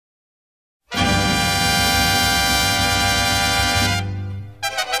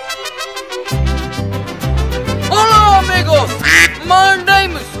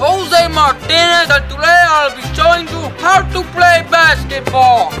Martinez, and today I'll be showing you how to play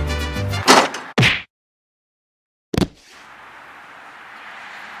basketball.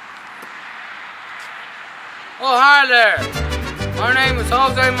 Oh, hi there. My name is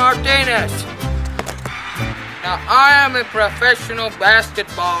Jose Martinez. Now, I am a professional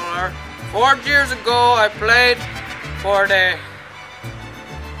basketballer. 4 years ago, I played for the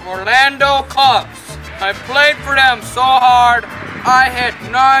Orlando Cubs. I played for them so hard, I hit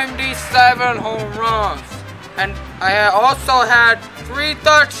 97 home runs. And I also had 3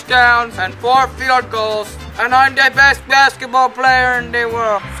 touchdowns and 4 field goals. And I'm the best basketball player in the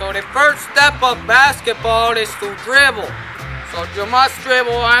world. So the first step of basketball is to dribble. So you must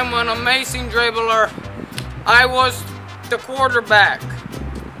dribble. I'm an amazing dribbler. I was the quarterback.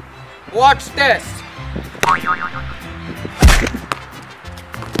 Watch this.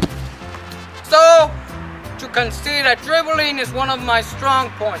 So you can see that dribbling is one of my strong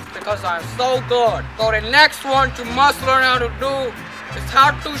points because I'm so good. So the next one you must learn how to do is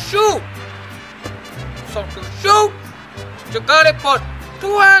how to shoot. So to shoot, you gotta put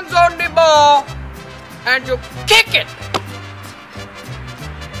 2 hands on the ball and you kick it.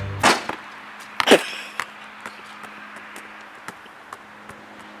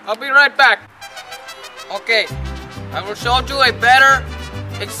 I'll be right back. Okay, I will show you a better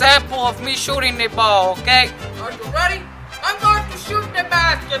example of me shooting the ball, okay? Are you ready? I'm going to shoot the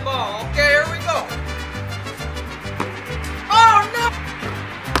basketball, okay? Here we go. Oh no!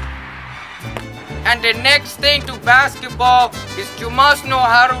 And the next thing to basketball is you must know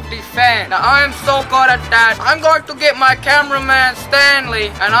how to defend. Now I am so good at that. I'm going to get my cameraman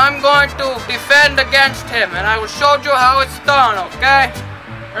Stanley and I'm going to defend against him and I will show you how it's done, okay?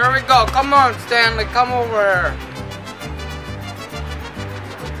 Here we go. Come on, Stanley, come over here.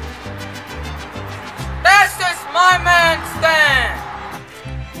 This is my man, Stan.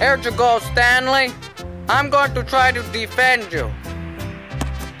 Here you go, Stanley. I'm going to try to defend you.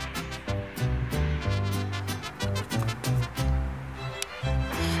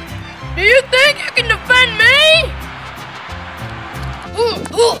 Do you think you can defend me?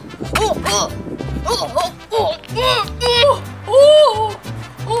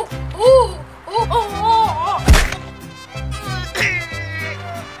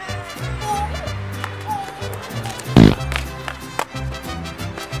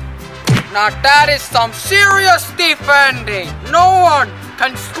 Now that is some serious defending. No one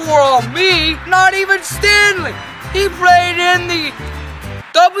can score on me, not even Stanley. He played in the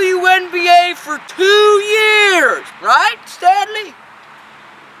WNBA for 2 years, right, Stanley?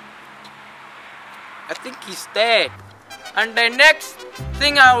 I think he's dead. And the next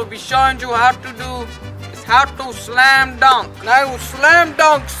thing I will be showing you how to do is how to slam dunk. And I will slam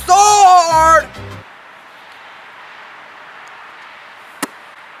dunk so hard.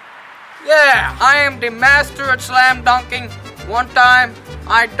 Yeah, I am the master at slam dunking. One time,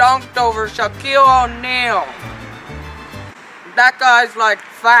 I dunked over Shaquille O'Neal. That guy's like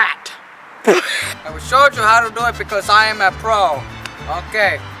fat. I will show you how to do it because I am a pro.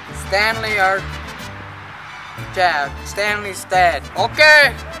 Okay, Stanley Stanley's dead.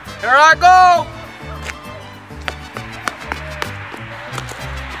 Okay, here I go.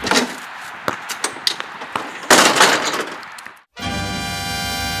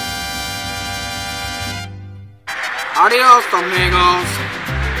 Adios, amigos.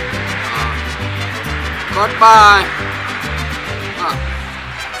 Goodbye.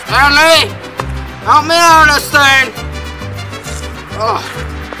 Stanley, help me out of this thing. Oh,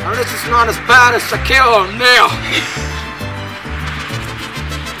 well, this is not as bad as Shaquille O'Neal.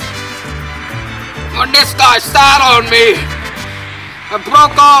 When this guy sat on me, I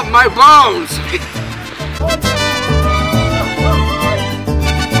broke off my bones.